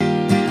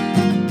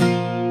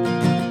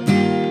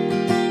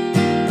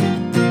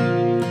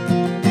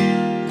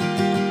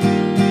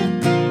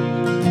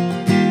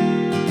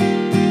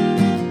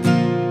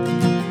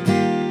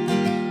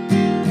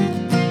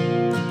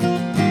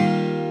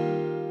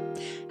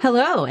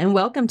Hello, and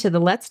welcome to the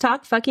Let's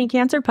Talk Fucking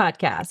Cancer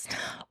podcast.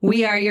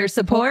 We are your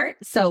support,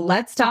 so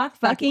let's talk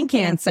fucking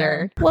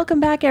cancer. Welcome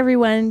back,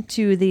 everyone,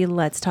 to the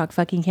Let's Talk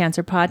Fucking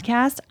Cancer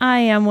podcast. I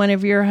am one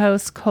of your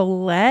hosts,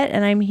 Colette,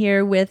 and I'm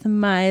here with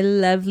my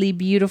lovely,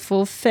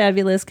 beautiful,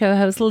 fabulous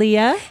co-host,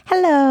 Leah.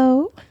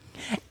 Hello.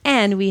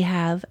 And we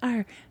have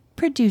our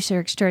producer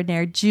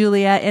extraordinaire,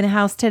 Julia, in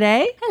house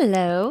today.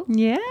 Hello.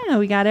 Yeah,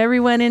 we got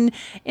everyone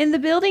in the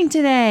building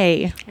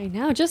today. I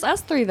know, just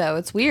us three though.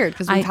 It's weird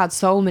because we've had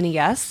so many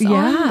guests.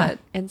 But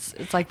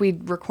it's like we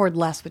record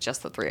less with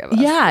just the three of us.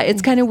 Yeah,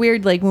 it's kind of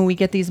weird. Like when we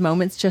get these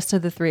moments just to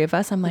the three of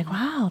us, I'm like,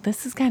 wow,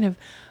 this is kind of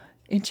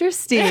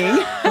interesting.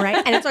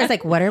 Right? And it's always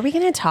like, what are we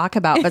going to talk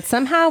about? But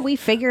somehow we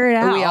figure it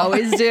out. We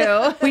always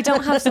do. We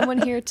don't have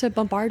someone here to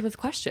bombard with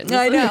questions.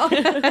 I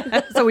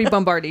know. So we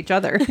bombard each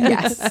other.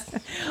 Yes.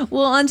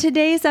 Well, on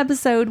today's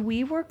episode,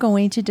 we were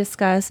going to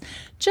discuss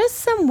just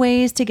some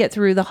ways to get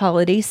through the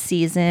holiday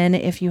season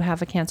if you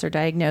have a cancer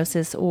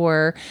diagnosis,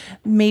 or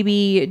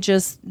maybe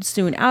just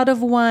soon out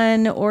of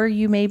one, or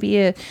you may be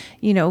a,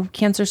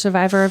 cancer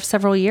survivor of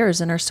several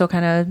years and are still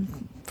kind of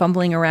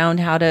fumbling around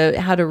how to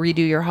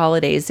redo your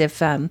holidays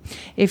if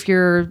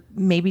your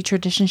maybe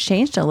traditions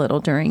changed a little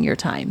during your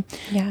time.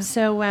 Yeah.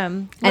 So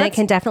and it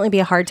can definitely be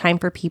a hard time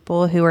for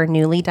people who are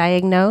newly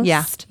diagnosed.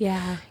 Yeah.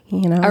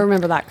 Yeah. I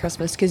remember that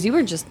Christmas because you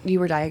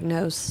were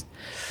diagnosed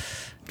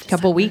a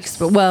couple weeks,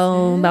 but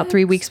about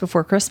 3 weeks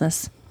before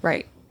Christmas.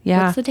 Right.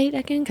 Yeah. What's the date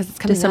again? Because it's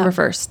coming December up.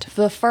 1st.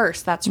 The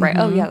 1st. That's right.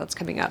 Oh yeah, that's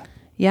coming up.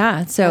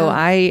 Yeah. So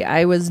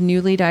I was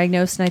newly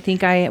diagnosed, and I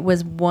think I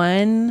was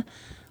one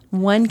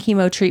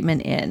chemo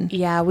treatment in.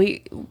 Yeah,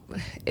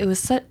 it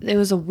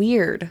was a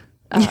weird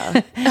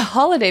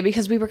holiday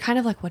because we were kind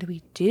of like, what do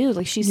we do?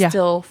 Like she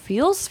still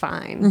feels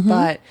fine,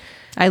 but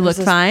I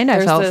looked fine.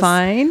 I felt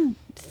fine.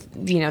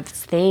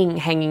 This thing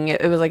hanging.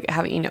 It was like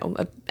having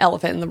an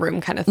elephant in the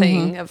room kind of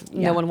thing.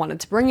 No one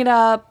wanted to bring it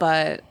up,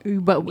 but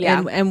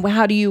yeah. And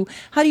how do you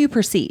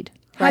proceed?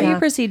 How do you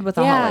proceed with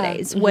the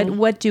holidays?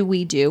 What do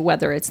we do,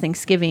 whether it's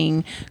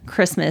Thanksgiving,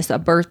 Christmas, a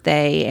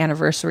birthday,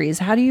 anniversaries?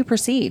 How do you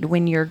proceed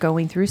when you're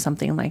going through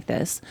something like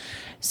this?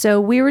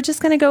 So we were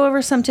just going to go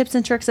over some tips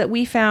and tricks that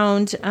we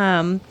found.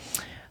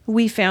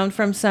 We found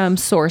from some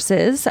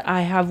sources.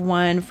 I have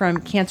one from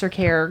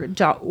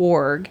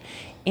cancercare.org,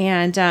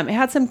 and it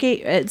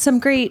had some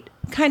great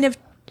kind of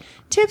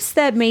tips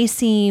that may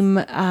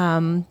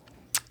seem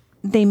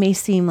they may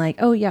seem like,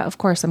 oh yeah, of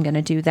course I'm going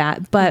to do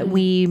that. But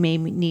we may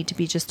need to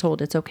be just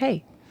told it's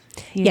okay.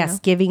 Yes.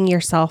 Giving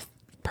yourself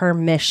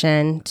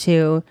permission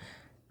to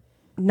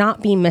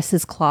not be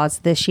Mrs. Claus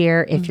this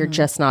year if you're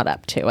just not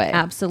up to it.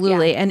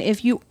 Absolutely. Yeah. And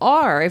if you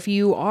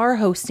are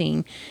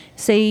hosting,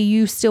 say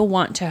you still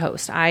want to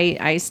host.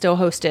 I still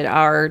hosted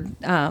our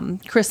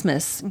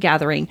Christmas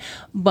gathering,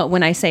 but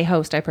when I say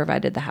host, I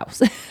provided the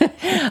house.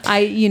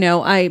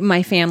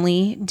 My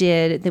family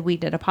we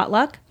did a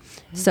potluck.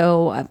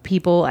 So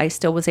I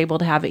still was able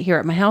to have it here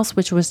at my house,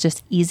 which was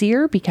just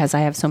easier because I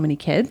have so many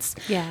kids.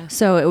 Yeah.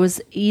 So it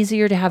was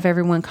easier to have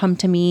everyone come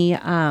to me.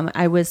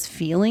 I was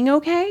feeling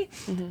okay,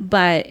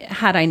 but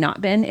had I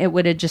not been, it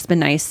would have just been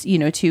nice,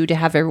 to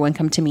have everyone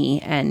come to me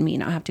and me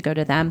not have to go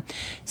to them.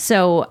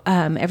 So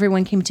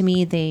everyone came to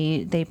me.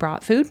 They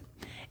brought food.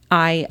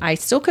 I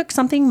still cooked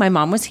something. My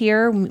mom was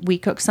here. We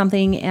cooked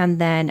something, and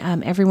then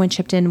everyone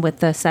chipped in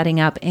with the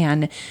setting up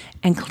and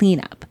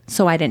cleanup.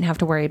 So I didn't have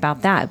to worry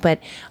about that. But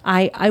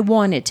I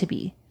wanted to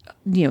be,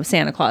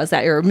 Santa Claus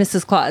that year or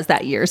Mrs. Claus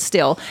that year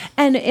still.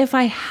 And if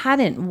I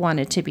hadn't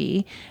wanted to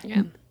be,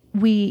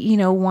 we,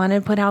 want to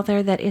put out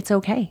there that it's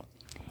okay.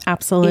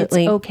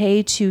 Absolutely. It's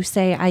okay to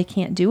say, I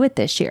can't do it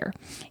this year.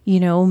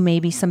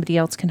 Maybe somebody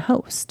else can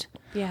host.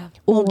 Yeah.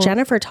 Well,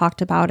 Jennifer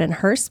talked about in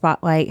her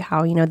spotlight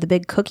how, the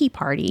big cookie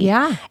party.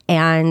 Yeah.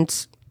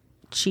 And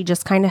she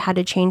just kind of had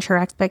to change her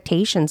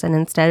expectations. And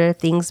instead of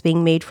things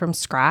being made from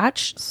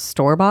scratch,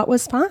 store-bought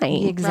was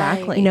fine.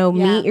 Exactly. Right.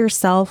 Meet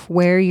yourself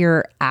where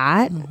you're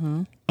at.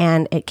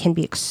 And it can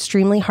be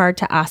extremely hard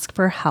to ask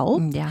for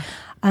help. Yeah.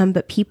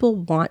 But people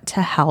want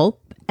to help.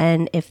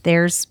 And if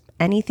there's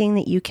anything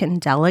that you can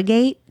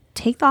delegate,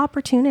 take the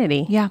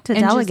opportunity to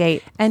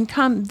delegate.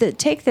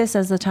 Take this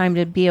as the time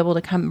to be able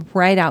to come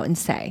right out and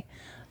say,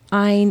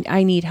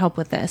 I need help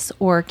with this,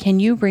 or can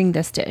you bring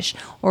this dish?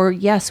 Or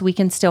yes, we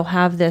can still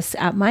have this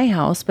at my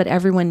house, but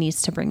everyone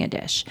needs to bring a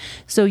dish.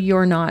 So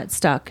you're not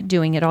stuck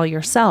doing it all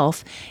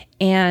yourself.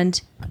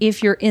 And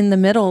if you're in the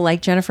middle,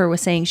 like Jennifer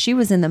was saying, she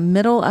was in the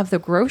middle of the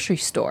grocery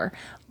store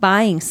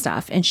buying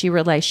stuff and she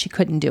realized she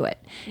couldn't do it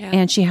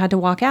and she had to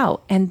walk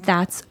out, and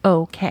that's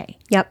okay.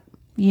 Yep.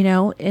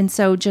 And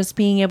so just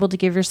being able to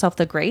give yourself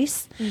the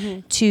grace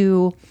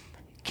to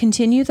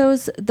continue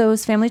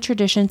those family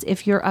traditions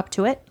if you're up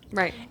to it.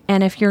 Right.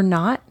 And if you're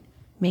not,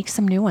 make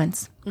some new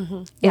ones.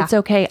 It's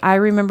okay. I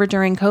remember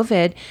during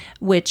COVID,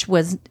 which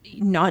was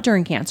not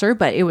during cancer,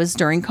 but it was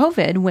during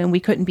COVID when we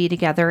couldn't be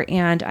together.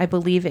 And I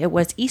believe it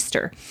was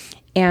Easter.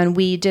 and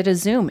we did a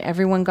Zoom.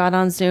 Everyone got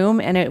on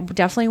Zoom, and it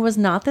definitely was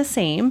not the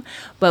same,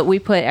 but we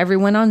put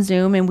everyone on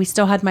Zoom, and we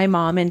still had my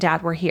mom and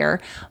dad were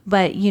here.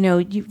 But,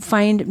 you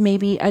find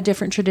maybe a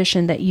different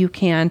tradition that you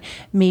can,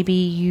 maybe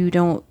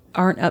you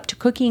aren't up to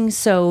cooking,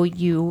 so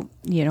you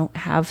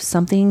have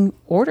something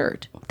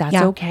ordered. That's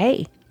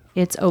okay.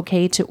 It's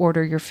okay to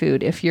order your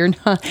food if you're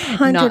not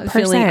 100%.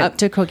 feeling up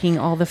to cooking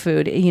all the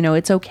food.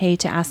 It's okay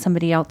to ask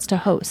somebody else to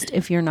host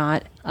if you're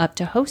not up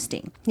to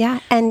hosting.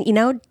 Yeah. And,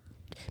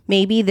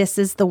 maybe this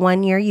is the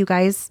one year you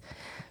guys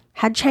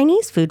had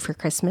Chinese food for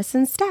Christmas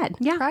instead.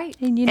 Yeah. Right.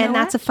 And,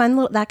 That's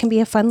that can be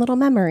a fun little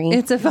memory.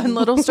 it's a fun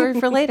little story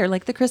for later,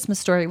 like the Christmas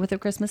story with a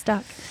Christmas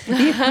duck.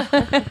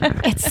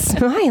 It's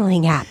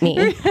smiling at me.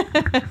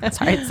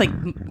 Sorry, it's like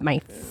my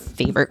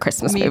favorite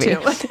Christmas movie.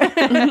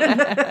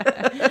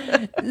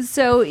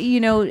 So,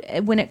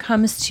 when it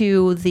comes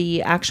to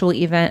the actual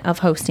event of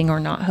hosting or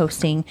not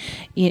hosting,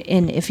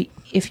 and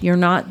if you're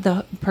not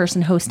the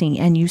person hosting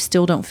and you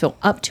still don't feel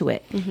up to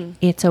it,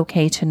 it's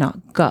okay to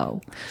not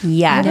go.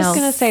 Yes. I was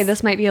going to say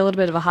this might be a little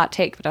bit of a hot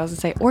take, but I was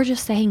going to say, or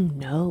just saying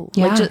no.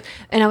 Yeah.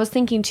 And I was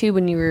thinking too,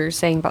 when you were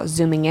saying about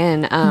Zooming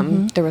in,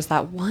 there was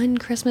that one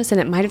Christmas, and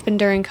it might have been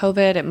during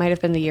COVID. It might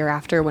have been the year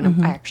after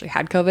when I actually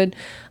had COVID,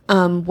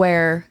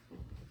 where,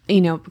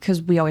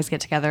 because we always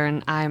get together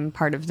and I'm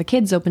part of the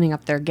kids opening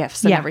up their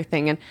gifts and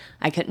everything, and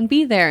I couldn't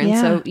be there. And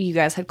so you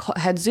guys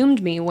had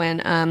Zoomed me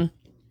when,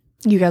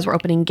 you guys were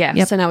opening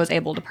gifts, and I was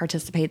able to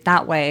participate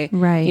that way,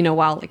 Right.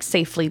 While like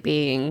safely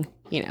being,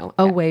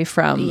 away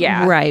from,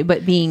 right,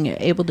 but being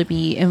able to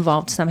be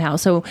involved somehow.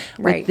 So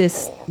Right. with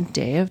this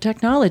day of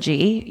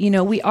technology,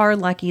 we are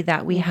lucky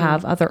that we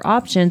have other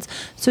options.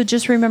 So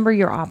just remember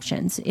your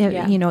options.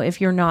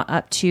 If you're not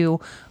up to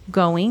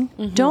going,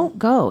 don't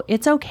go.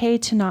 It's okay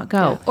to not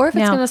go. Or if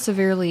it's Now- going to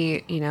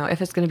severely,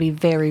 if it's going to be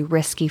very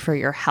risky for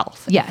your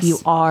health. Yes. If you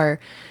are,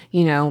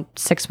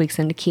 6 weeks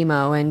into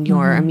chemo and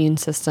your immune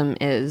system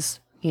is,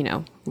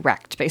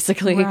 wrecked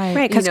basically. Right.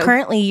 Right, because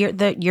currently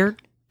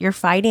you're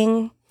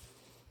fighting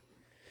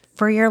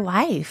for your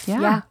life.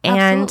 Yeah,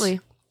 And absolutely.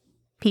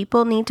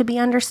 people need to be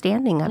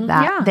understanding of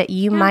that, that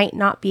you might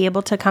not be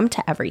able to come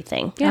to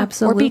everything. Yeah,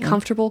 Absolutely. Or be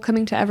comfortable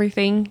coming to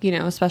everything,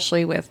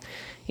 especially with,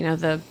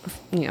 the,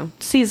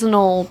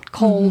 seasonal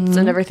colds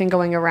and everything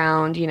going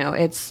around.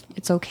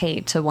 It's okay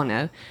to want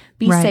to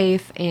be Right.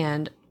 safe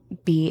and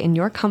be in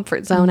your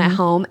comfort zone at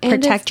home. And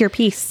Protect your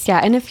peace.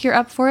 Yeah, and if you're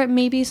up for it,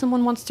 maybe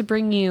someone wants to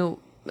bring you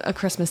a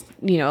Christmas,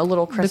 a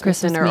little Christmas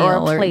Christmas dinner or a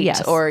meal or- plate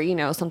yes. or,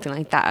 something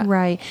like that.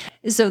 Right.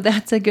 So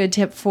that's a good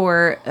tip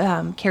for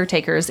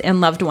caretakers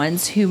and loved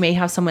ones who may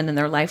have someone in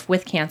their life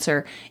with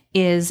cancer,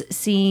 is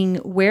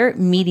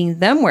meeting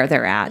them where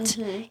they're at.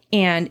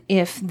 And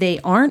if they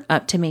aren't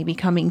up to maybe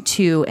coming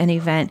to an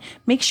event,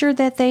 make sure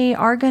that they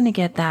are going to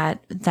get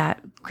that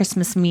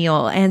Christmas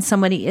meal and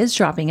somebody is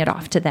dropping it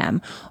off to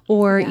them,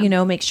 or,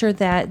 make sure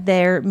that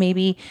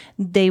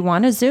they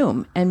want to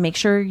Zoom, and make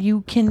sure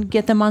you can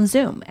get them on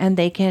Zoom and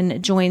they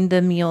can join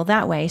the meal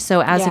that way.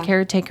 So as a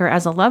caretaker,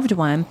 as a loved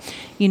one,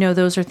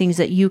 those are things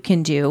that you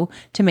can do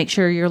to make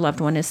sure your loved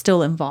one is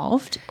still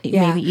involved,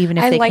 maybe even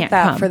if I they like can't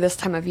that come. for this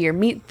time of year.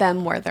 Meet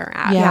them where they're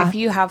at. Yeah. If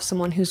you have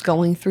someone who's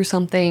going through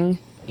something,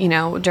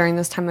 during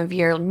this time of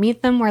year,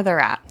 meet them where they're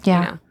at.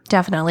 Yeah,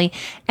 definitely.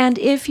 And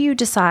if you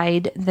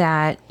decide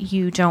that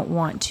you don't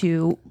want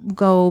to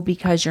go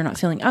because you're not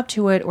feeling up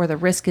to it, or the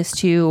risk is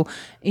too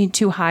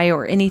high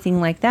or anything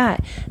like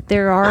that,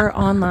 there are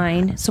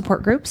online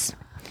support groups.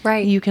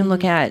 Right. You can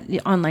look at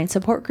the online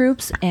support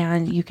groups,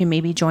 and you can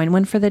maybe join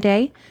one for the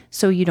day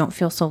so you don't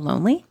feel so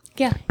lonely.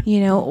 Yeah.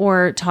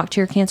 Or talk to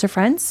your cancer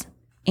friends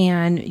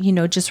and,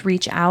 just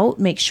reach out,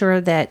 make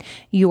sure that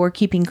you're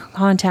keeping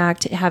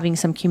contact, having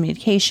some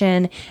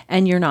communication,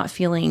 and you're not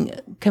feeling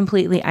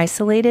completely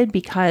isolated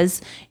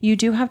because you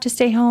do have to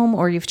stay home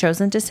or you've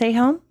chosen to stay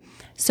home.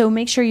 So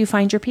make sure you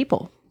find your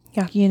people.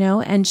 Yeah.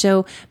 And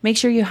so make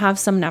sure you have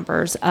some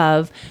numbers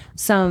of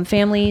some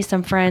family,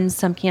 some friends,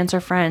 some cancer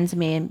friends.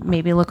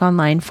 Maybe look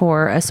online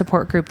for a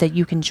support group that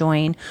you can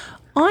join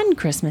on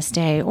Christmas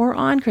Day or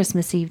on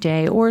Christmas Eve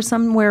day or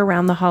somewhere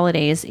around the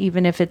holidays,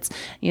 even if it's,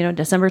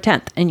 December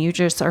 10th and you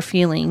just are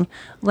feeling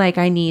like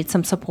I need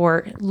some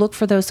support. Look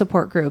for those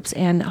support groups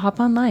and hop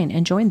online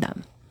and join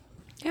them.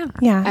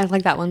 Yeah. I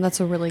like that one. That's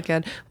a really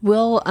good.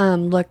 We'll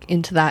look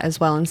into that as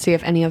well and see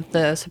if any of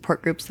the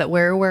support groups that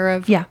we're aware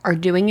of are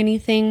doing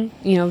anything,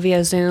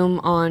 via Zoom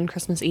on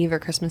Christmas Eve or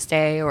Christmas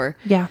Day or.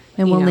 Yeah.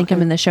 And we'll link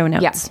them in the show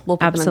notes. Yes, we'll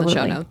put them in the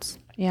show notes.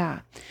 Yeah.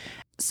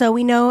 So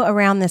we know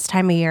around this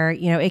time of year,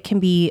 it can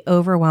be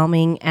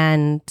overwhelming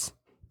and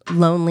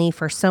lonely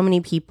for so many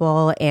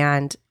people.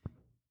 And,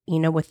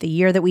 with the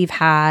year that we've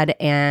had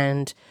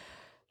and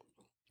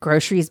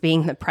groceries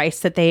being the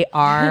price that they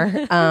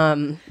are,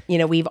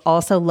 we've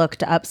also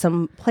looked up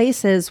some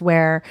places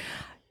where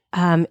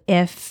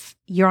if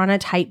you're on a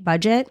tight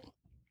budget,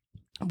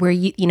 where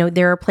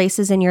there are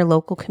places in your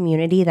local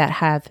community that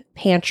have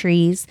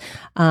pantries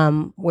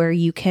where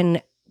you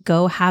can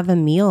go have a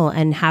meal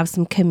and have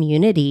some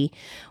community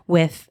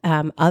with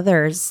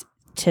others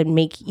to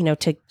make,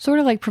 to sort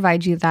of like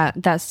provide you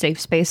that safe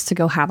space to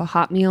go have a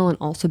hot meal and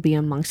also be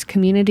amongst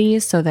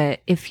communities, so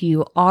that if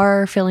you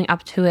are feeling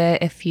up to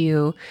it, if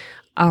you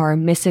are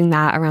missing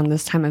that around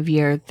this time of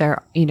year,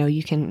 there,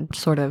 you can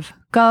sort of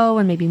go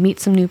and maybe meet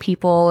some new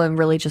people and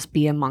really just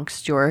be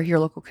amongst your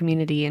local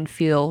community and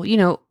feel,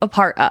 a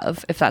part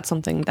of, if that's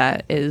something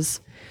that is,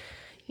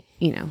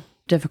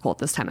 difficult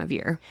this time of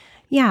year.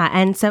 Yeah.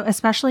 And so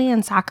especially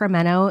in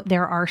Sacramento,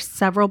 there are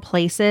several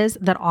places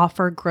that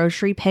offer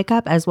grocery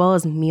pickup as well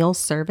as meal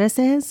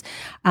services.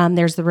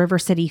 There's the River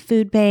City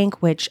Food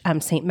Bank, which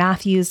St.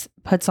 Matthew's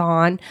puts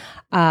on.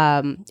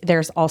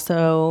 There's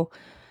also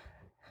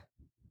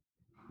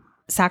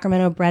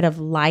Sacramento Bread of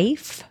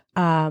Life.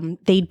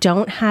 They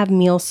don't have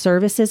meal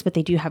services, but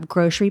they do have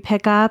grocery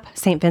pickup.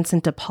 St.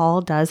 Vincent de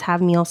Paul does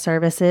have meal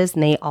services,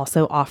 and they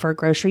also offer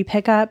grocery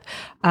pickup.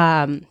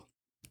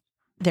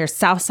 There's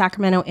South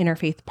Sacramento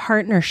Interfaith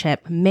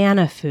Partnership,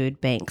 Manna Food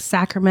Bank,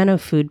 Sacramento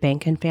Food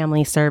Bank and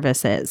Family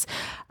Services.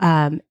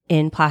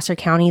 In Placer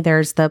County,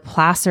 there's the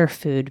Placer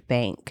Food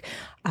Bank.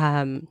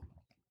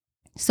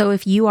 So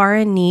if you are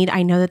in need,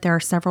 I know that there are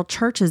several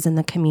churches in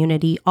the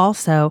community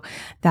also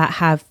that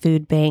have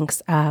food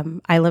banks.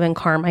 I live in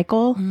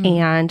Carmichael,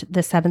 and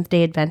the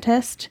Seventh-day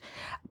Adventist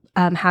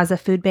has a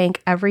food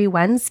bank every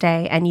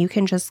Wednesday, and you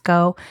can just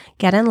go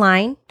get in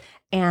line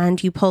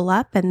and you pull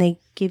up and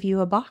they give you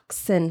a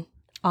box and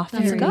off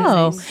you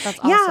go. That's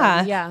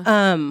awesome.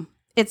 Yeah.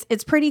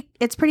 It's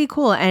pretty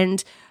cool.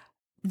 And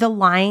the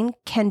line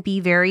can be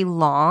very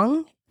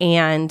long,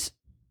 and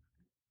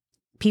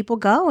people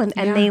go and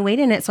they wait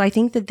in it. So I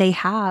think that they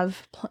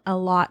have a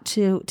lot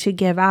to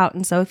give out.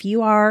 And so if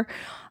you are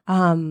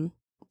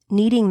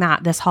needing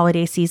that this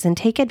holiday season,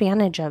 take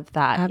advantage of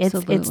that.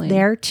 Absolutely. It's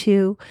there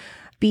to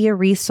be a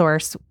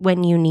resource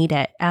when you need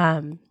it.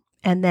 And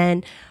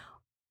then,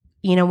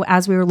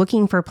 as we were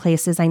looking for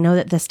places, I know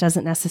that this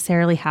doesn't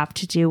necessarily have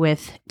to do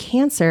with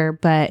cancer,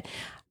 but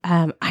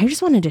I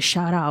just wanted to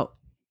shout out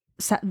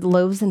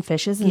Loaves and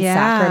Fishes in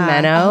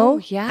Sacramento. Oh,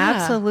 yeah.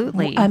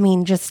 Absolutely. I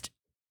mean, just,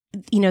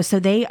 so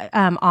they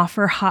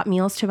offer hot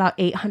meals to about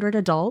 800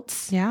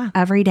 adults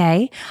every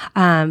day.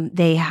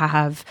 They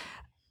have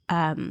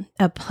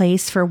a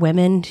place for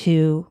women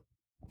to,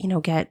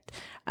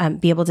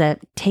 be able to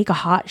take a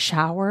hot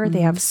shower.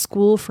 They have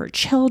school for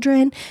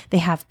children. They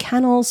have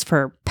kennels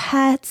for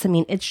pets. I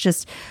mean, it's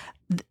just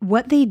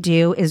what they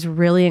do is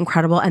really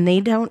incredible, and they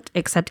don't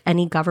accept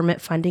any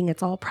government funding.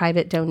 It's all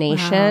private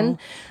donation.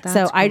 Wow,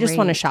 so I just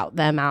want to shout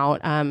them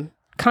out.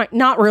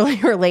 Not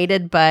really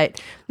related,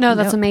 but no,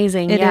 that's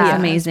amazing. It is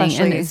amazing,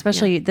 and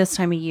especially this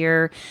time of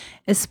year.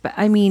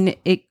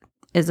 It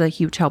is a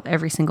huge help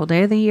every single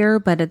day of the year,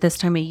 but at this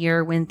time of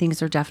year when things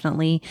are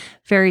definitely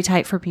very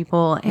tight for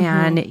people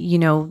and,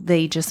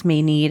 they just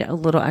may need a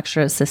little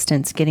extra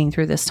assistance getting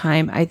through this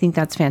time, I think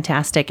that's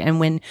fantastic. And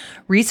when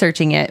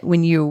researching it,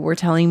 when you were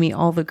telling me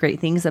all the great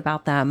things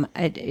about them,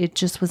 it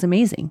just was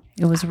amazing.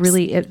 It was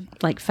really, it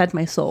like fed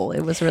my soul.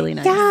 It was really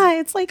nice. Yeah,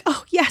 it's like,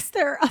 oh yes,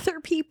 there are other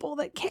people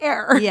that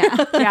care. Yeah,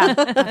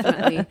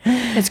 definitely.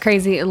 It's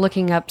crazy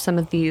looking up some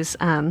of these,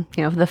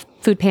 the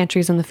food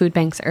pantries and the food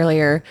banks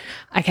earlier.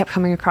 I kept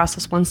coming across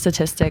this one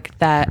statistic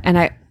that, and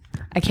I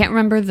can't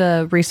remember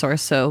the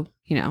resource, so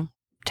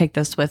take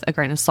this with a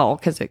grain of salt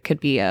because it could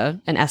be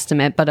an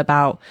estimate, but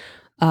about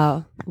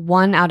 1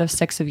 out of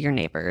 6 of your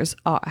neighbors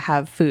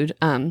have food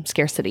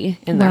scarcity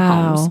in their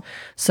homes.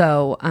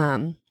 So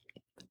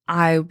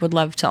I would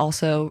love to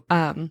also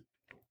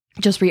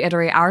just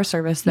reiterate our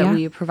service that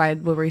we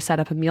provide, where we set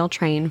up a meal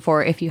train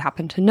for if you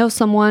happen to know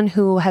someone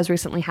who has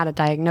recently had a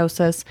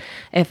diagnosis,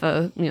 if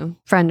a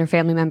friend or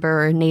family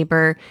member or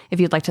neighbor, if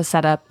you'd like to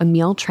set up a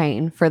meal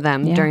train for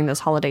them during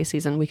this holiday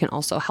season, we can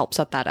also help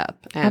set that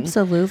up. And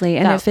absolutely.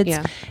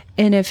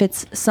 And if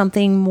it's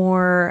something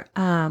more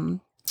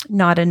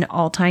not an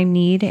all-time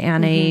need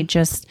and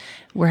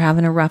we're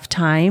having a rough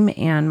time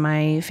and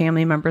my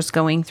family member's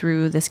going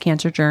through this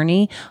cancer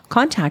journey,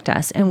 contact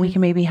us and we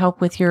can maybe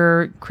help with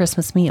your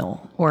Christmas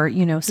meal or,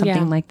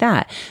 something like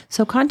that.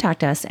 So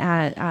contact us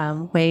at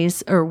we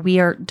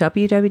are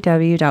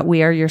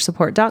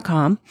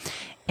www.weareyoursupport.com,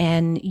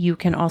 and you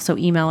can also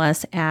email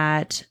us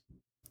at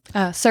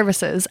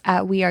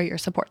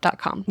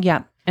services@weareyoursupport.com.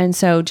 Yeah. And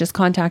so just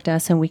contact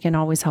us and we can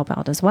always help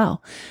out as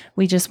well.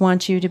 We just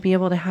want you to be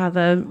able to have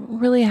a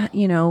really,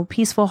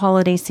 peaceful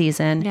holiday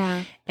season.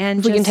 Yeah.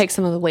 And we can take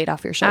some of the weight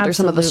off your shoulders,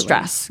 some of the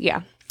stress.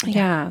 Yeah.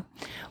 Yeah.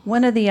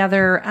 One of the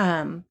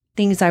other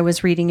things I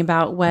was reading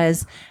about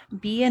was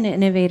be an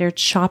innovative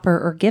shopper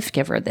or gift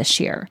giver this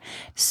year.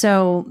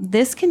 So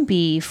this can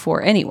be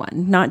for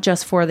anyone, not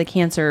just for the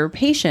cancer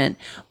patient,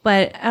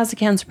 but as a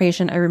cancer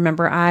patient, I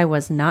remember I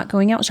was not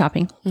going out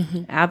shopping.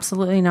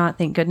 Absolutely not.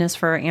 Thank goodness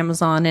for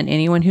Amazon and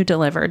anyone who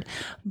delivered.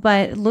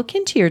 But look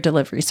into your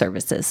delivery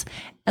services.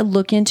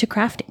 Look into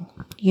crafting.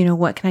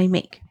 What can I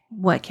make?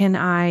 What can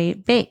I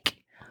bake?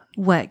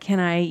 what can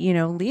I,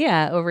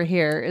 Leah over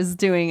here is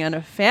doing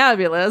a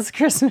fabulous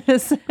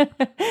Christmas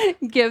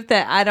gift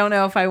that I don't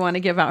know if I want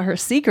to give out her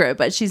secret,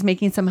 but she's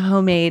making some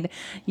homemade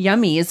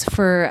yummies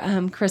for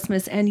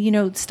Christmas.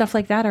 And, stuff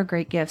like that are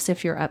great gifts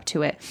if you're up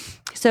to it.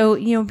 So,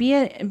 be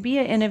an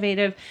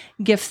innovative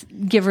gift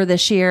giver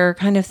this year,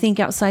 kind of think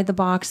outside the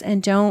box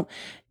and don't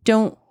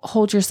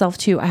hold yourself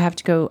to, I have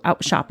to go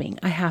out shopping.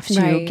 I have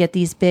to get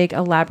these big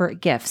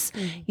elaborate gifts,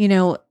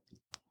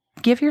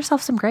 give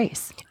yourself some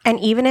grace. And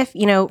even if,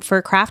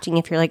 for crafting,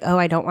 if you're like, oh,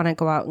 I don't want to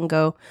go out and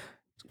go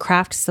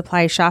craft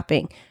supply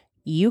shopping,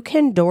 you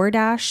can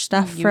DoorDash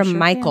stuff from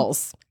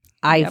Michael's.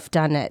 I've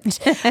done it.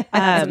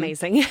 That's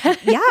amazing.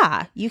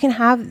 Yeah. You can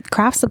have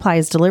craft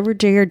supplies delivered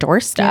to your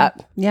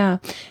doorstep. Yeah.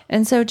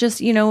 And so just,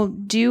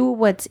 do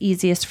what's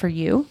easiest for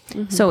you.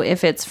 Mm-hmm. So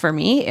if it's for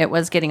me, it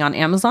was getting on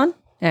Amazon.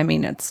 I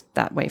mean, it's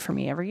that way for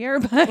me every year,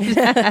 but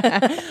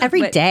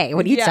every day.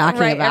 What are you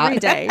talking about? Every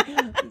day.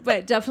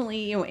 But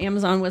definitely,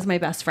 Amazon was my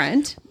best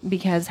friend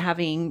because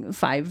having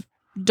 5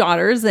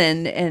 daughters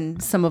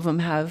and some of them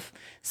have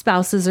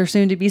spouses or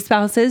soon to be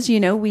spouses,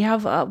 we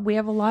have a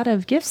lot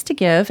of gifts to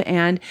give,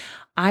 and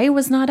I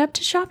was not up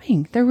to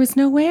shopping. There was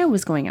no way I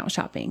was going out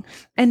shopping.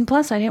 And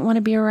plus I didn't want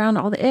to be around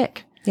all the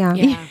ick. Yeah.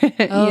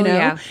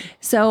 Yeah.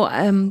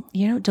 So,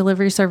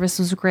 delivery service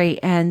was great.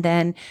 And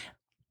then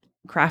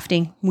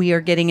crafting. We are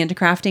getting into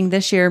crafting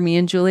this year. Me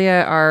and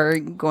Julia are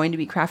going to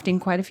be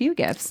crafting quite a few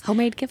gifts.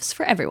 Homemade gifts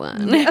for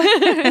everyone.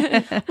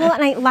 Well,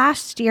 and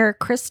last year,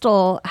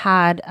 Crystal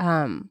had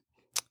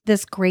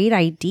this great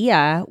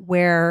idea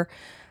where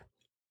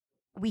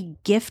we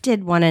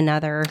gifted one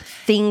another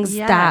things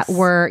that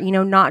were,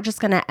 not just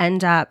going to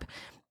end up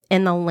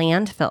in the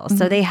landfill.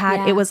 So they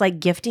had, it was like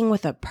gifting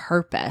with a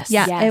purpose.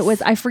 Yeah. Yes. It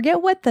was, I forget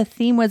what the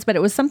theme was, but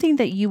it was something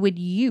that you would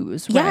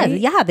use, right?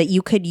 Yeah. That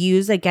you could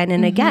use again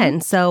and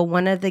again. So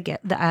one of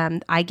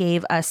I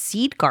gave a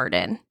seed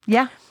garden.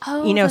 Yeah.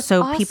 Oh,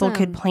 so awesome. people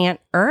could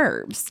plant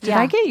herbs. Did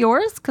I get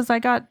yours? Because I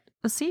got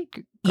a seed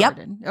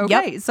garden.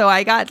 Okay. So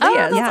I got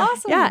Leah's. That's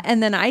awesome. Yeah.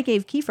 And then I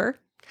gave Kiefer.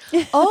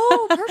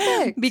 Oh,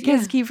 perfect.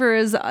 Because kefir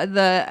is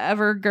the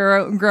ever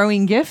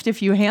growing gift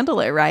if you handle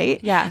it right.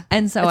 Yeah.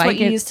 And so that's I what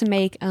you use to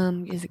make,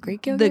 is it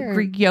Greek yogurt? The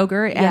Greek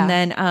yogurt. And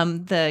then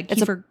the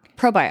it's kefir.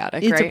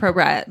 Probiotic, It's right?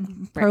 a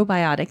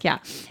probiotic, yeah.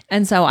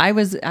 And so I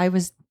was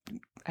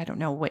I don't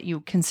know what you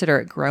consider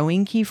it,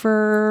 growing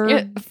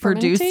kefir,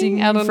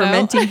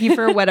 fermenting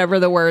kefir, whatever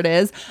the word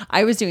is.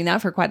 I was doing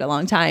that for quite a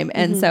long time.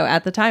 And so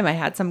at the time I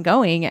had some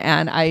going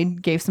and I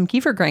gave some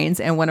kefir grains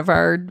and one of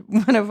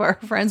our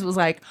friends was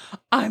like,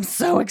 I'm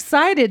so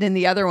excited. And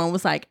the other one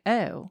was like,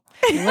 oh,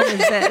 what is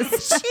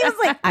this? She was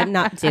like, I'm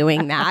not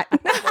doing that.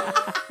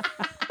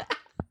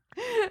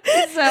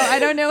 So I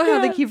don't know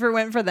how the kefir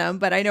went for them,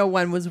 but I know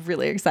one was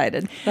really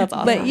excited. That's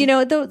awesome.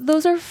 But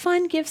those are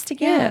fun gifts to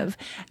give.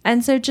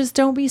 And so just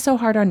don't be so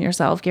hard on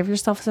yourself. Give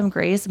yourself some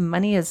grace.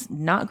 Money is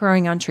not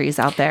growing on trees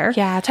out there.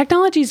 Yeah,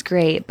 technology is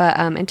great, but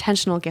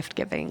intentional gift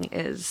giving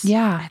is,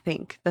 I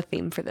think, the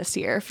theme for this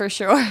year for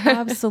sure.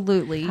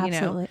 Absolutely.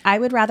 Absolutely. I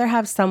would rather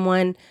have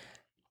someone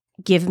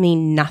give me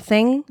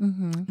nothing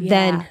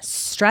than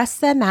stress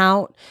them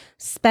out,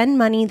 spend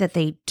money that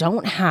they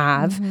don't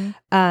have.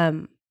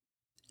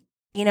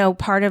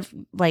 Part of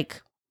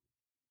like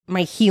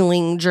my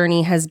healing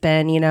journey has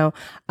been,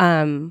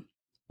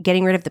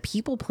 getting rid of the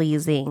people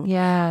pleasing.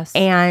 Yes.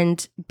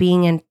 And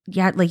being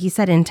like you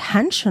said,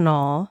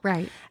 intentional.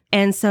 Right.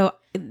 And so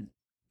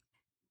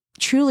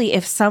truly,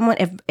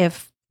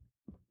 if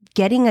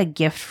getting a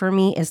gift for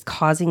me is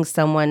causing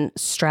someone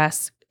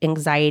stress,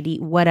 anxiety,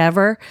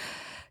 whatever,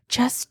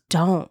 just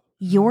don't.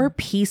 Your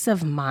peace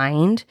of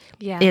mind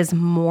is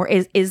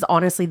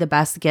honestly the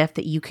best gift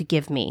that you could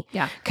give me.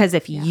 Yeah. Because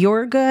if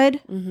you're good,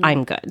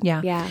 I'm good.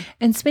 Yeah. Yeah.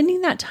 And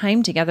spending that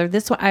time together.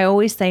 This is what I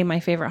always say my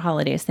favorite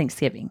holiday is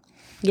Thanksgiving.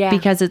 Yeah.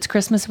 Because it's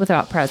Christmas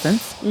without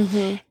presents.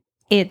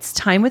 It's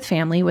time with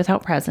family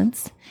without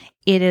presents.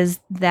 It is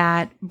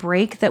that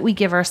break that we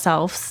give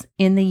ourselves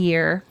in the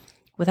year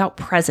without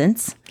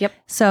presents. Yep.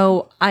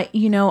 So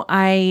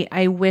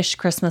I wish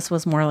Christmas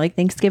was more like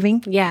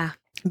Thanksgiving. Yeah.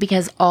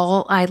 Because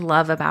all I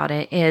love about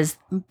it is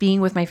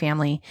being with my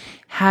family,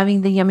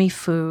 having the yummy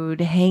food,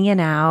 hanging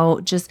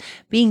out, just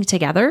being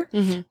together.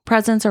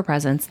 Presents are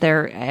presents.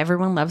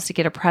 Everyone loves to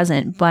get a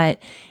present,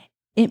 but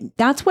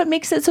that's what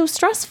makes it so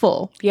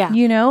stressful. Yeah.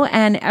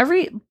 And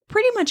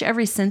pretty much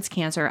ever since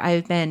cancer,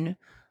 I've been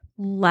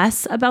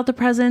less about the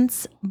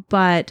presents,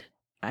 but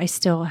I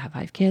still have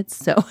 5 kids.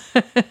 So,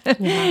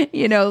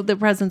 the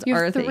presents You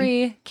are have a thing.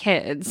 3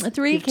 kids.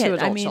 3 You have 2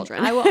 kids. adult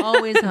children. I will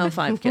always have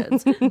 5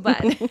 kids,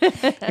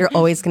 but You're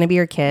always going to be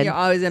your kid. you're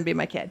always going to be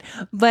my kid.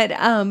 But,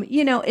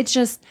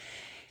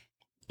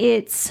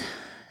 it's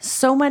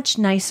so much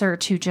nicer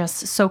to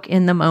just soak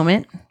in the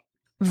moment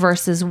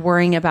versus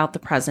worrying about the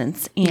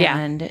presents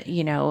and,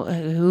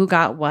 who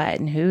got what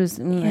and who's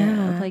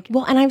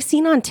well, and I've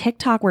seen on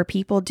TikTok where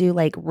people do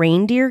like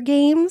reindeer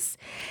games.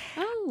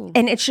 Oh.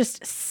 And it's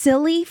just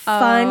silly,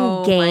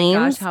 fun games.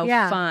 My gosh,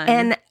 how fun.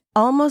 And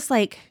almost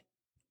like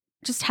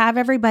just have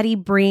everybody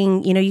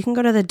bring, you can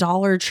go to the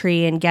Dollar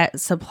Tree and get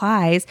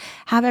supplies.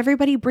 Have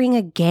everybody bring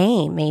a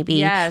game, maybe.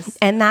 Yes.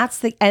 And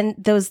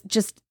those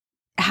just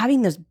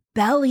having those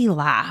belly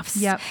laughs.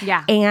 Yep.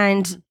 Yeah.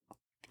 And,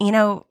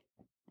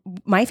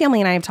 my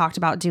family and I have talked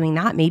about doing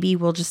that. Maybe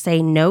we'll just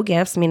say no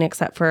gifts,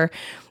 except for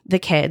the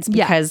kids,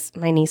 because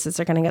my nieces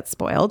are going to get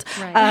spoiled.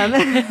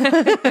 Right.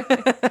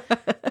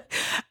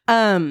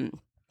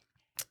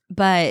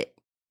 But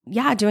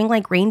yeah, doing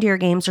like reindeer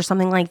games or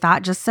something like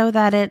that, just so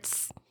that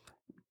it's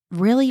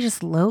really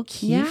just low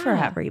key for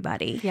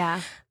everybody.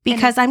 Yeah.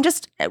 Because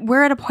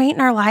we're at a point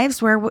in our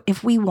lives where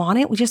if we want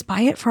it, we just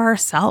buy it for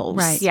ourselves.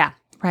 Right. Yeah.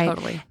 Right.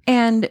 Totally.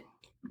 And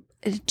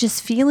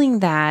just feeling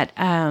that,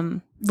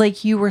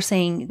 like you were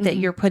saying that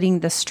you're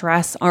putting the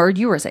stress, or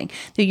you were saying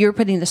that you're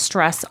putting the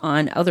stress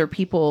on other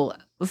people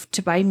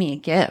to buy me a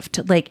gift.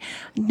 Like,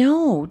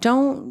 no,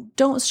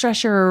 don't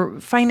stress your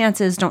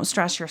finances. Don't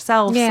stress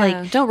yourself. Yeah.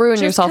 Like, Don't ruin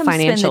just yourself come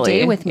spend financially. the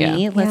day with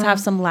me. Yeah. Let's have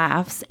some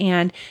laughs.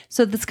 And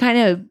so this kind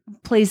of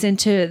plays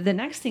into the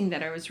next thing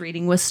that I was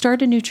reading was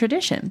start a new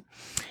tradition.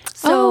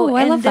 So, Oh,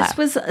 I love this that.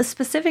 was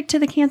specific to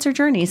the cancer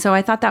journey. So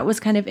I thought that was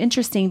kind of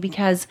interesting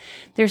because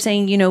they're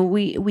saying,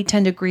 we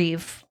tend to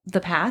grieve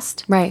the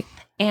past. Right.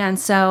 And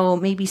so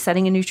maybe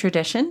setting a new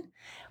tradition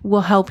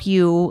will help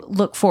you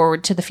look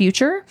forward to the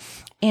future.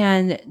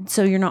 And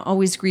so you're not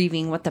always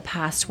grieving what the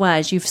past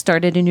was. You've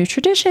started a new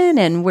tradition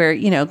and we're,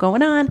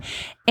 going on.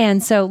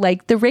 And so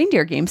like the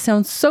reindeer game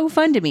sounds so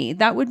fun to me.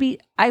 I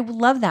would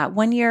love that.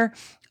 One year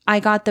I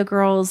got the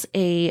girls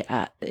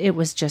it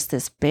was just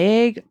this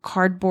big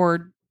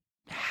cardboard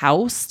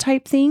house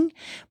type thing,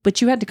 but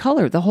you had to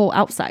color the whole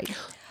outside.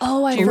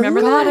 Oh, I Do you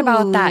remember forgot that?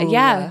 about that.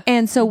 Yeah.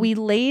 And so we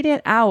laid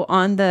it out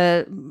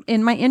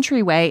in my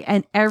entryway,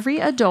 and every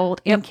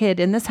adult and kid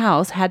in this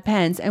house had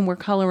pens and were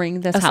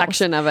coloring this A house.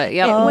 section of it.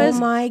 Yep. It was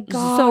my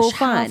gosh, so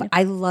fun.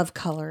 I love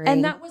coloring.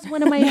 And that was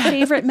one of my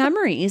favorite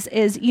memories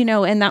is,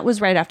 and that was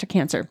right after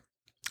cancer.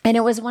 And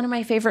it was one of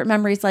my favorite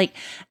memories. Like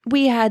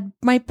we had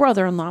my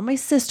brother-in-law, my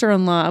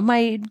sister-in-law,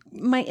 my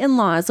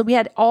in-laws. So we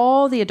had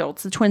all the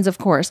adults, the twins, of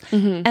course,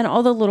 and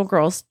all the little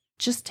girls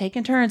just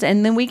taking turns.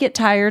 And then we get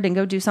tired and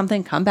go do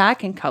something, come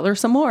back and color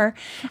some more.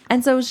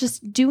 And so it was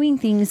just doing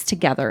things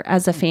together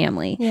as a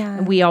family. Yeah.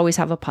 And we always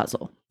have a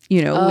puzzle.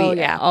 We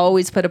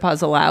always put a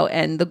puzzle out,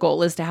 and the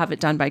goal is to have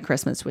it done by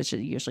Christmas, which it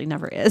usually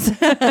never is.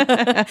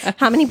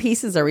 How many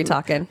pieces are we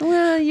talking?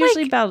 Well,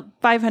 usually about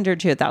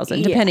 500 to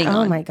 1,000, depending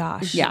on. Oh my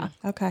gosh. Yeah.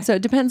 Okay. So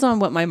it depends on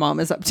what my mom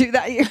is up to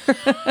that year.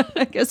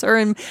 I guess her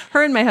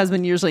and my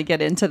husband usually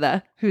get into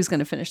the who's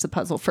going to finish the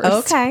puzzle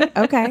first.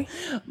 Okay.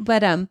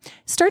 But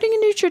starting a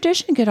new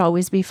tradition could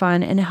always be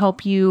fun and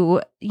help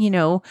you,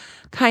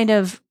 kind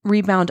of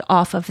rebound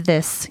off of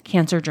this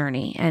cancer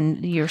journey,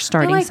 and you're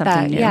starting I like something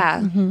that. new.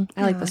 Yeah.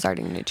 I like the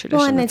starting a new tradition.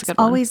 Well, and That's a it's good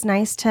one. always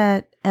nice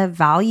to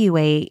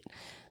evaluate,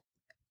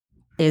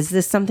 is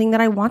this something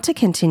that I want to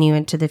continue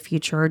into the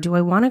future? Or do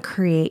I want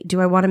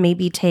to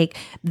maybe take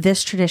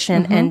this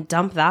tradition and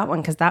dump that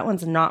one because that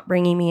one's not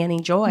bringing me any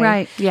joy?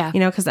 Right. Yeah.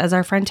 Because as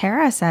our friend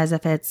Tara says,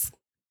 if it's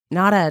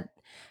not a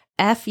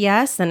F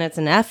yes, then it's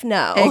an F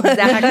no.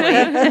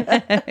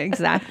 Exactly.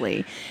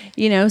 Exactly.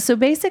 So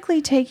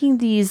basically taking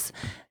these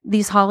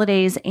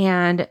holidays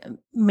and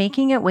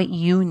making it what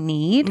you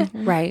need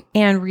Right.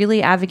 and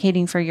really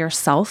advocating for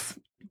yourself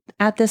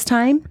at this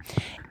time.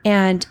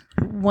 And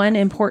one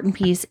important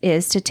piece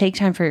is to take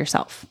time for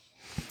yourself.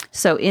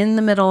 So in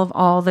the middle of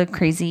all the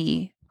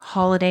crazy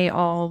holiday,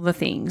 all the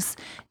things,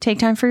 take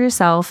time for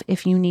yourself.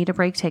 If you need a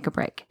break, take a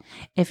break.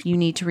 If you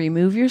need to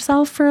remove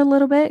yourself for a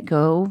little bit,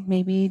 go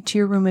maybe to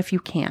your room if you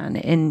can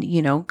and,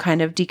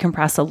 kind of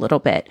decompress a little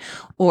bit.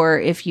 Or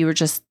if you were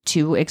just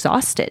too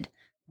exhausted,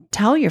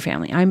 tell your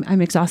family,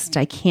 I'm exhausted.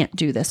 I can't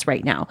do this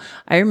right now.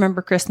 I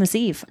remember Christmas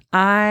Eve.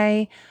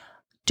 I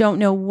don't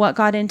know what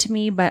got into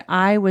me, but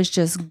I was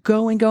just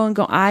going.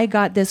 I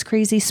got this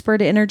crazy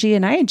spurt of energy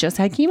and I had just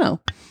had chemo.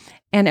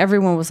 And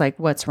everyone was like,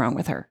 what's wrong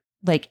with her?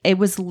 Like it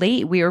was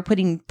late. We were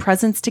putting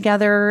presents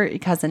together.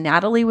 Cousin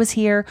Natalie was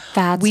here.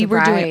 We were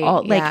doing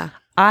all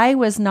I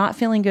was not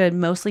feeling good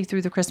mostly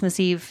through the Christmas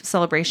Eve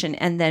celebration.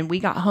 And then we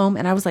got home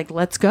and I was like,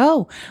 let's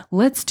go.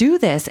 Let's do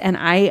this. And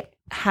I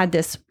had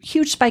this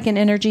huge spike in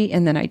energy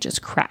and then I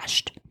just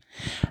crashed.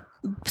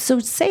 So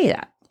say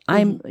that.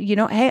 I'm,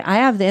 hey, I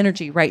have the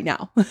energy right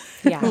now.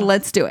 Yeah.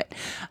 Let's do it.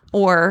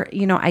 Or,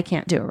 I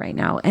can't do it right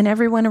now. And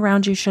everyone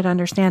around you should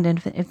understand.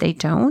 And if they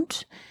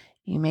don't,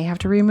 you may have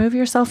to remove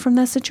yourself from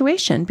that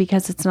situation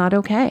because it's not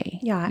okay.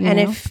 Yeah. And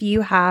if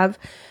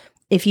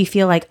you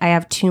feel like I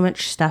have too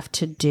much stuff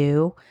to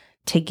do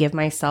to give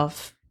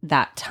myself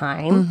that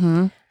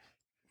time,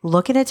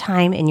 look at a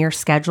time in your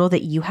schedule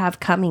that you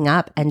have coming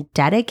up and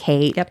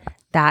dedicate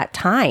that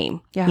time.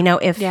 Yeah.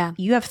 If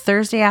you have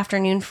Thursday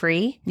afternoon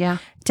free,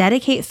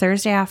 dedicate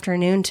Thursday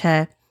afternoon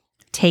to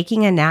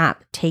taking a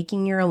nap,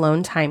 taking your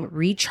alone time,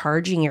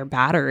 recharging your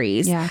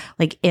batteries. Yeah.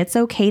 Like it's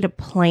okay to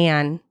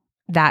plan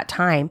that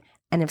time.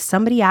 And if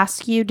somebody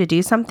asks you to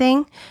do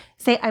something,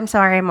 say, I'm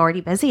sorry, I'm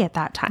already busy at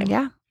that time.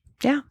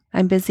 Yeah.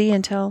 I'm busy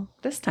until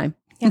this time.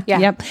 Yeah.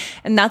 Yep.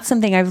 And that's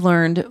something I've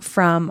learned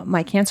from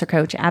my cancer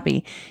coach,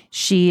 Abby.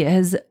 She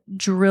has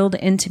drilled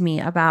into me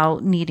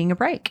about needing a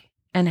break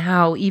and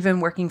how even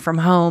working from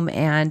home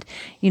and,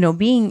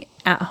 being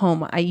at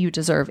home, you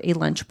deserve a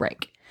lunch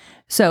break.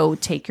 So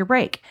take your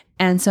break.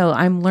 And so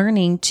I'm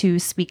learning to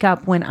speak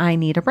up when I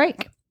need a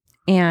break.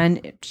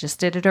 And just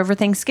did it over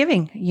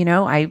Thanksgiving.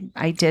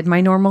 I did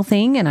my normal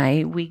thing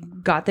and we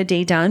got the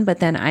day done, but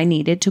then I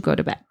needed to go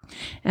to bed.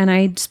 And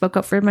I spoke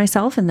up for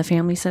myself and the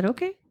family said,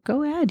 okay,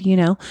 go ahead,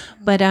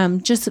 but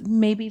just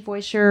maybe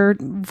voice your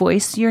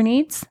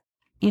needs,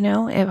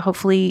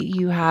 hopefully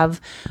you have,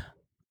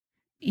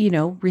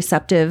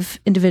 receptive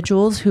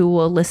individuals who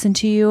will listen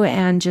to you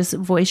and just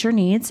voice your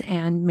needs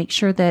and make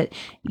sure that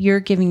you're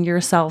giving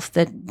yourself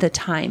the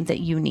time that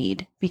you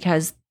need,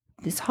 because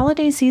this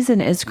holiday season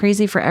is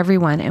crazy for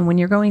everyone. And when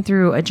you're going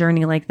through a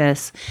journey like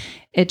this,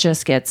 it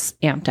just gets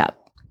amped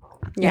up.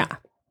 Yeah.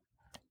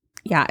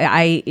 Yeah.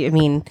 I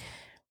mean,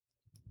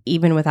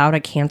 even without a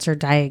cancer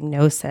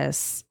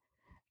diagnosis,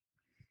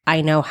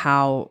 I know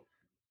how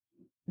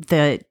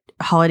the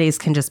holidays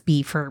can just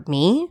be for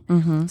me.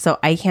 Mm-hmm. So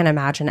I can't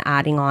imagine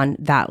adding on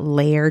that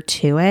layer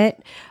to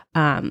it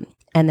and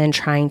then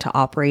trying to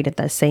operate at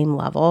the same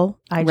level.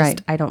 I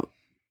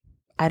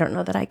don't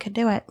know that I could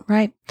do it.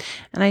 Right.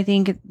 And I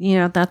think,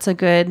 that's a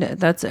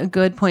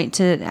good point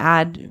to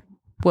add.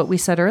 What we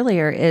said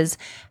earlier is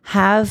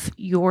have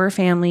your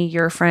family,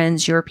 your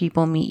friends, your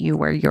people meet you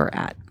where you're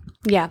at.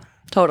 Yeah,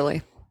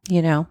 totally.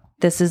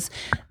 This is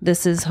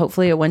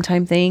hopefully a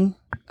one-time thing,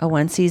 a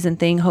one-season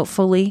thing,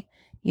 hopefully,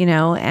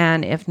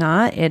 and if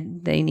not,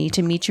 they need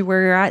to meet you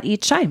where you're at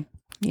each time,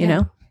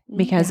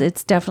 because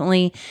it's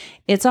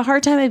a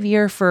hard time of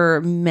year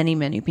for many,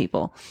 many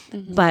people.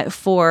 Mm-hmm. But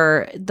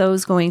for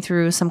those going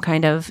through some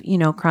kind of,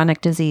 chronic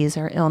disease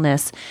or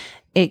illness,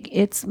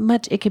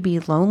 it could be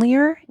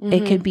lonelier. Mm-hmm.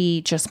 It could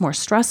be just more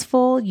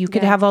stressful. You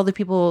could have all the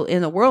people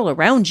in the world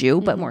around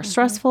you, but more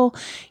stressful,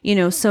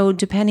 so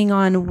depending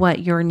on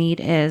what your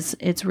need is,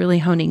 it's really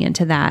honing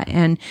into that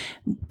and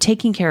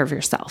taking care of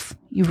yourself.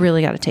 You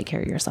really got to take care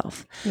of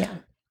yourself. Yeah.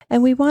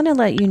 And we want to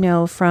let you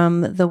know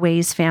from the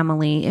Ways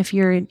family, if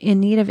you're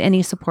in need of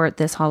any support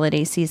this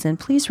holiday season,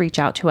 please reach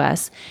out to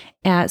us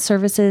at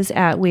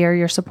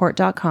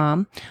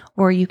services@weareyoursupport.com,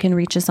 or you can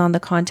reach us on the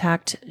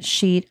contact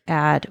sheet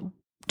at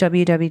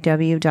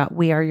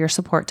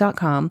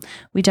www.weareyoursupport.com.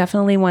 We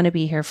definitely want to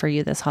be here for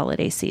you this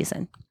holiday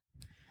season.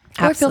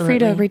 Or feel free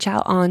to reach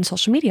out on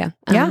social media.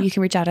 Yeah. You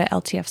can reach out at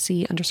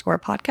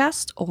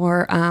LTFC_podcast,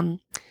 or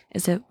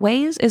is it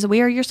Ways? Is it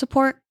We Are Your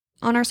Support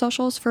on our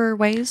socials for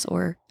Ways?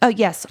 Or Oh,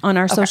 yes. On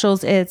our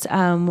socials, it's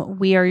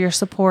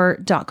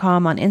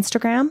weareyoursupport.com on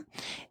Instagram.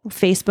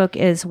 Facebook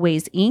is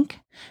Ways Inc.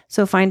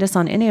 So find us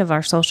on any of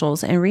our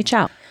socials and reach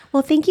out.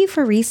 Well, thank you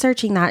for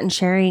researching that and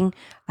sharing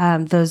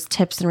those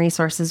tips and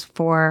resources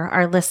for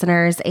our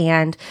listeners.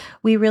 And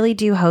we really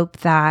do hope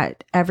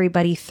that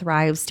everybody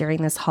thrives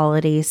during this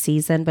holiday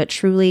season. But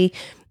truly,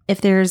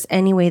 if there's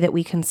any way that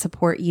we can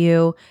support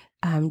you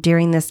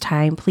during this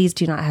time, please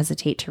do not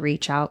hesitate to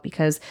reach out,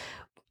 because,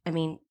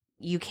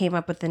 you came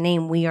up with the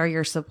name We Are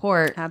Your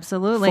Support.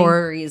 Absolutely.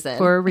 For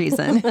a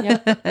reason.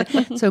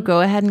 So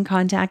go ahead and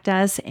contact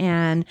us.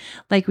 And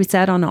like we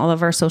said, on all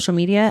of our social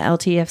media,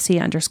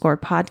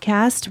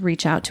 LTFC_podcast,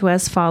 reach out to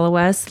us, follow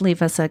us,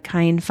 leave us a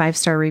kind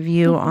 5-star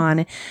review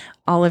on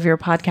all of your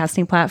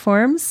podcasting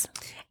platforms.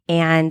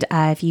 And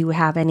if you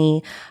have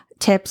any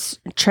tips,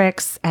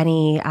 tricks,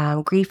 any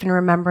grief and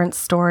remembrance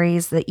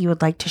stories that you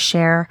would like to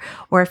share,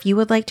 or if you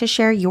would like to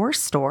share your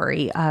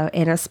story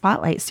in a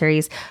spotlight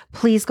series,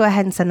 please go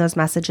ahead and send those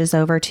messages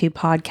over to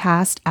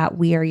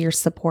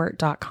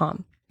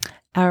podcast@weareyoursupport.com.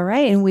 All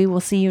right. And we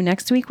will see you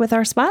next week with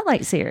our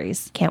spotlight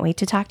series. Can't wait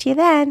to talk to you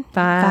then.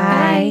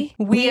 Bye.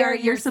 We are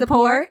your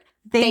support.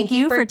 Thank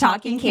you for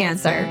talking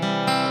cancer.